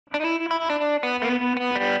Hello,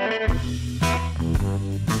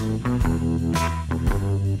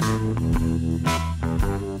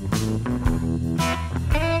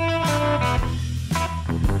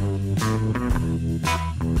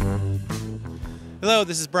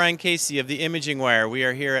 this is Brian Casey of the Imaging Wire. We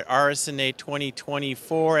are here at RSNA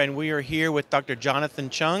 2024, and we are here with Dr. Jonathan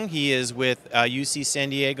Chung. He is with UC San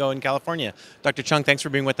Diego in California. Dr. Chung, thanks for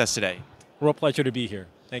being with us today. Real pleasure to be here.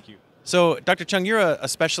 Thank you. So, Dr. Chung, you're a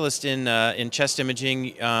specialist in chest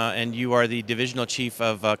imaging, and you are the divisional chief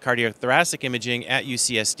of cardiothoracic imaging at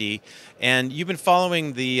UCSD. And you've been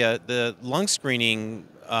following the lung screening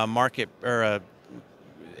market or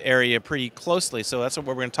area pretty closely. So that's what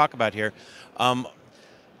we're going to talk about here.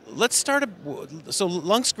 Let's start. So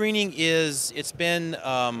lung screening it's been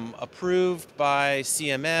approved by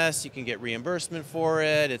CMS. You can get reimbursement for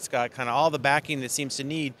it. It's got kind of all the backing that it seems to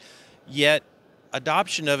need. Yet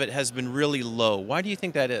adoption of it has been really low. Why do you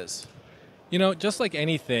think that is? You know, just like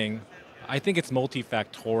anything, I think it's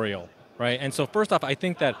multifactorial, right? And so first off, I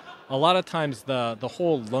think that a lot of times the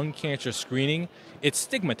whole lung cancer screening, it's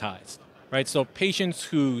stigmatized, right? So patients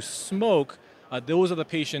who smoke, those are the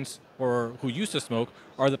patients or who used to smoke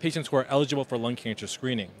are the patients who are eligible for lung cancer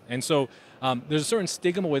screening. And so there's a certain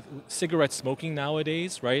stigma with cigarette smoking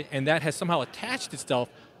nowadays, right? And that has somehow attached itself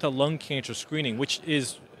to lung cancer screening, which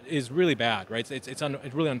is really bad, right? It's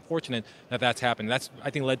really unfortunate that that's happened. That's, I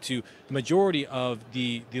think, led to the majority of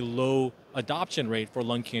the low adoption rate for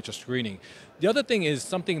lung cancer screening. The other thing is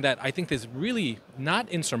something that I think is really not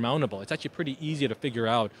insurmountable. It's actually pretty easy to figure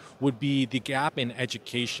out, would be the gap in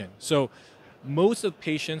education. So most of the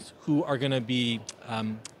patients who are going to be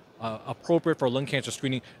appropriate for lung cancer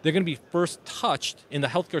screening, they're going to be first touched in the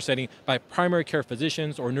healthcare setting by primary care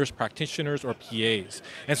physicians or nurse practitioners or PAs.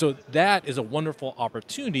 And so that is a wonderful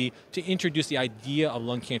opportunity to introduce the idea of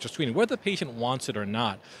lung cancer screening, whether the patient wants it or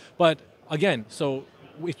not. But again, so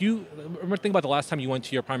if you remember, think about the last time you went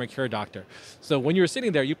to your primary care doctor. So when you were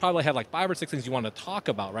sitting there, you probably had like 5 or 6 things you wanted to talk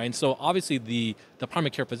about, right? And so obviously the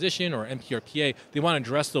primary care physician or MP or PA, they want to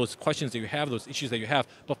address those questions that you have, those issues that you have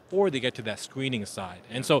before they get to that screening side.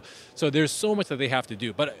 And so there's so much that they have to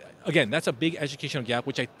do. But again, that's a big educational gap,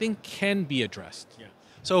 which I think can be addressed. Yeah.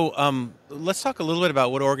 So let's talk a little bit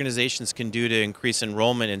about what organizations can do to increase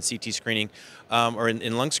enrollment in CT screening or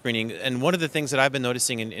in lung screening. And one of the things that I've been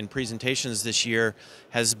noticing in presentations this year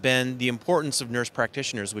has been the importance of nurse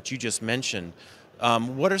practitioners, which you just mentioned.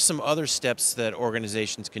 What are some other steps that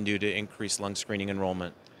organizations can do to increase lung screening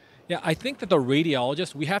enrollment? Yeah, I think that the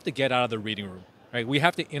radiologists, we have to get out of the reading room. Right? We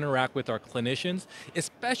have to interact with our clinicians,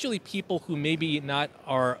 especially people who maybe not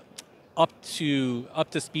are up to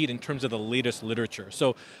speed in terms of the latest literature.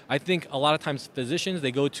 So I think a lot of times physicians,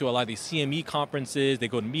 they go to a lot of these CME conferences, they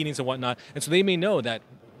go to meetings and whatnot, and so they may know that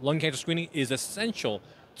lung cancer screening is essential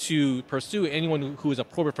to pursue anyone who is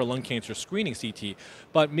appropriate for lung cancer screening CT.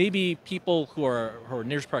 But maybe people who are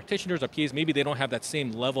nurse practitioners or PAs, maybe they don't have that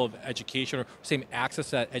same level of education or same access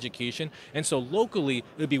to that education. And so locally, it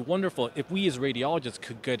would be wonderful if we as radiologists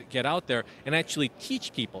could get out there and actually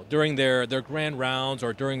teach people during their grand rounds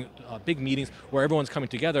or during big meetings where everyone's coming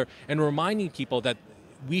together and reminding people that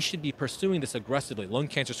we should be pursuing this aggressively, lung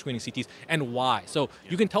cancer screening CTs, and why. So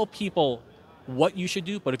you can tell people what you should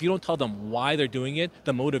do, but if you don't tell them why they're doing it,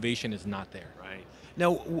 the motivation is not there. Right.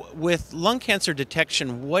 Now, with lung cancer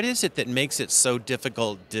detection, what is it that makes it so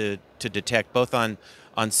difficult to detect, both on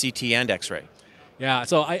CT and X-ray? Yeah,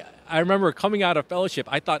 so I remember coming out of fellowship,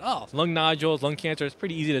 I thought, oh, lung nodules, lung cancer, it's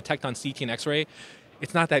pretty easy to detect on CT and X-ray.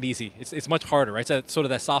 It's not that easy. It's much harder, right? It's sort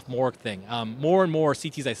of that sophomoric thing. More and more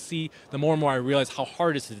CTs I see, the more and more I realize how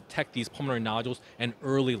hard it is to detect these pulmonary nodules and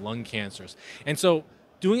early lung cancers. And so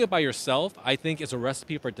doing it by yourself, I think, is a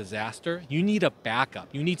recipe for disaster. You need a backup.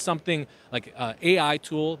 You need something like an AI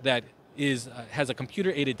tool that has a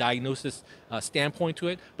computer-aided diagnosis standpoint to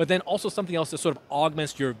it, but then also something else that sort of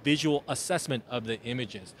augments your visual assessment of the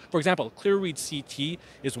images. For example, ClearRead CT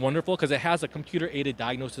is wonderful because it has a computer-aided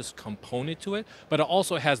diagnosis component to it, but it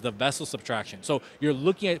also has the vessel subtraction. So you're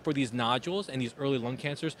looking at for these nodules and these early lung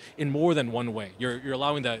cancers in more than one way. You're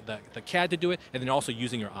allowing the CAD to do it, and then also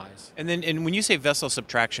using your eyes. And when you say vessel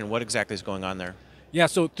subtraction, what exactly is going on there? Yeah,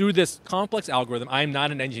 so through this complex algorithm, I'm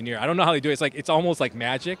not an engineer. I don't know how they do it. It's almost like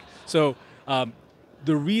magic. So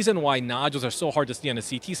the reason why nodules are so hard to see on a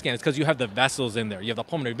CT scan is because you have the vessels in there. You have the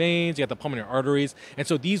pulmonary veins, you have the pulmonary arteries, and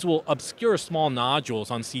so these will obscure small nodules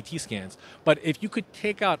on CT scans. But if you could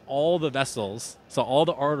take out all the vessels, so all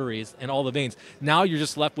the arteries and all the veins, now you're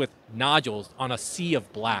just left with nodules on a sea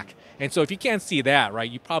of black. And so if you can't see that, right,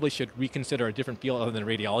 you probably should reconsider a different field other than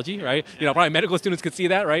radiology, right? You know, probably medical students could see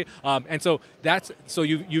that, right? And so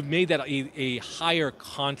you've made that a higher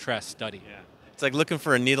contrast study. Yeah. It's like looking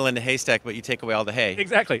for a needle in a haystack, but you take away all the hay.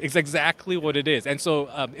 Exactly. It's exactly what it is. And so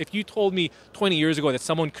if you told me 20 years ago that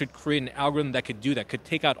someone could create an algorithm that could do that, could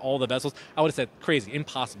take out all the vessels, I would have said crazy,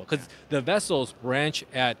 impossible. Because the vessels branch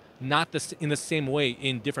at not in the same way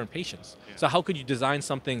in different patients. Yeah. So how could you design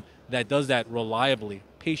something that does that reliably,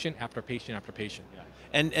 patient after patient after patient? Yeah.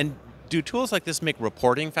 And do tools like this make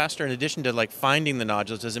reporting faster? In addition to like finding the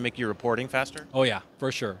nodules, does it make your reporting faster? Oh yeah,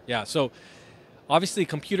 for sure. Yeah. So obviously,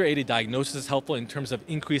 computer-aided diagnosis is helpful in terms of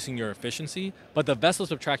increasing your efficiency, but the vessel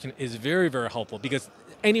subtraction is very, very helpful because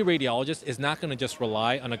any radiologist is not going to just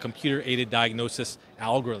rely on a computer-aided diagnosis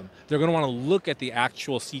algorithm. They're going to want to look at the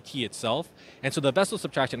actual CT itself, and so the vessel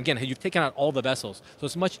subtraction, again, you've taken out all the vessels, so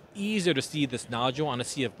it's much easier to see this nodule on a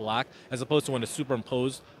sea of black as opposed to when it's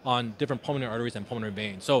superimposed on different pulmonary arteries and pulmonary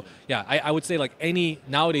veins. So yeah, I would say like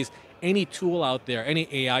nowadays, any tool out there, any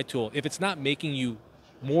AI tool, if it's not making you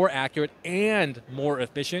more accurate and more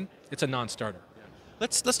efficient, it's a non-starter.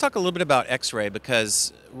 Let's talk a little bit about X-ray,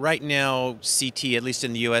 because right now CT, at least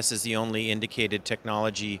in the U.S., is the only indicated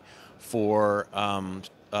technology for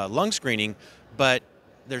lung screening. But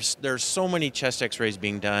there's so many chest X-rays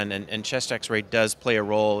being done, and chest X-ray does play a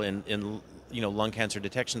role in lung cancer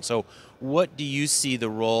detection. So, what do you see the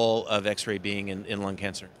role of X-ray being in lung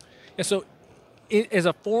cancer? Yeah. So, as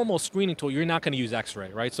a formal screening tool, you're not going to use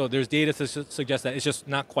X-ray, right? So there's data to suggest that it's just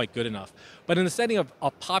not quite good enough. But in the setting of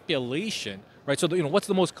a population, right? So what's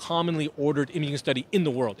the most commonly ordered imaging study in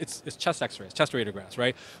the world? It's chest X-rays, chest radiographs,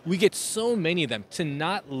 right? We get so many of them. To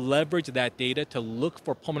not leverage that data to look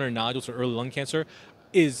for pulmonary nodules or early lung cancer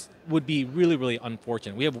would be really, really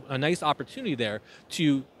unfortunate. We have a nice opportunity there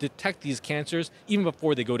to detect these cancers even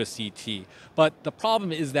before they go to CT. But the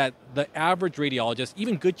problem is that the average radiologist,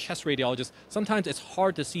 even good chest radiologists, sometimes it's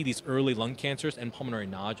hard to see these early lung cancers and pulmonary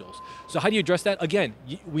nodules. So how do you address that? Again,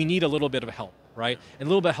 we need a little bit of help, right? And a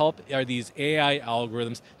little bit of help are these AI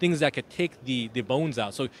algorithms, things that could take the bones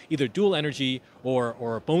out. So either dual energy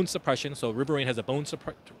or bone suppression. So Riverrain has a bone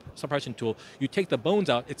suppression tool. You take the bones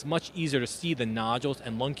out, it's much easier to see the nodules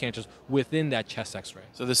and lung cancers within that chest X-ray.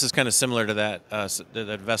 So this is kind of similar to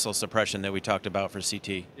that vessel suppression that we talked about for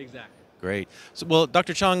CT. Exactly. Great. So, well,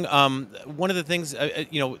 Dr. Chung, one of the things,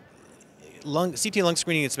 CT lung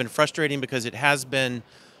screening, it's been frustrating because it has been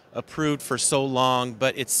approved for so long,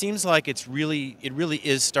 but it seems like it really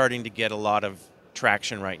is starting to get a lot of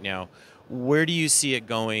traction right now. Where do you see it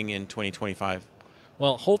going in 2025?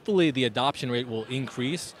 Well, hopefully the adoption rate will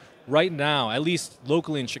increase. Right now, at least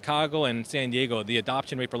locally in Chicago and San Diego, the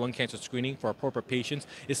adoption rate for lung cancer screening for appropriate patients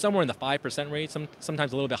is somewhere in the 5% rate,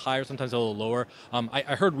 sometimes a little bit higher, sometimes a little lower.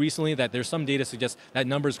 I heard recently that there's some data suggests that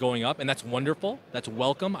number's going up, and that's wonderful. That's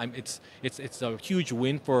welcome. It's a huge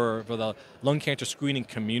win for the lung cancer screening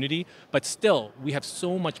community, but still, we have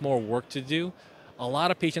so much more work to do. A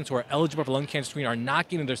lot of patients who are eligible for lung cancer screening are not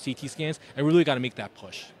getting their CT scans, and we really got to make that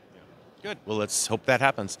push. Good. Well, let's hope that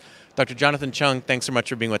happens. Dr. Jonathan Chung, thanks so much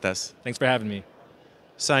for being with us. Thanks for having me.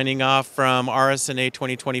 Signing off from RSNA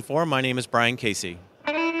 2024, my name is Brian Casey.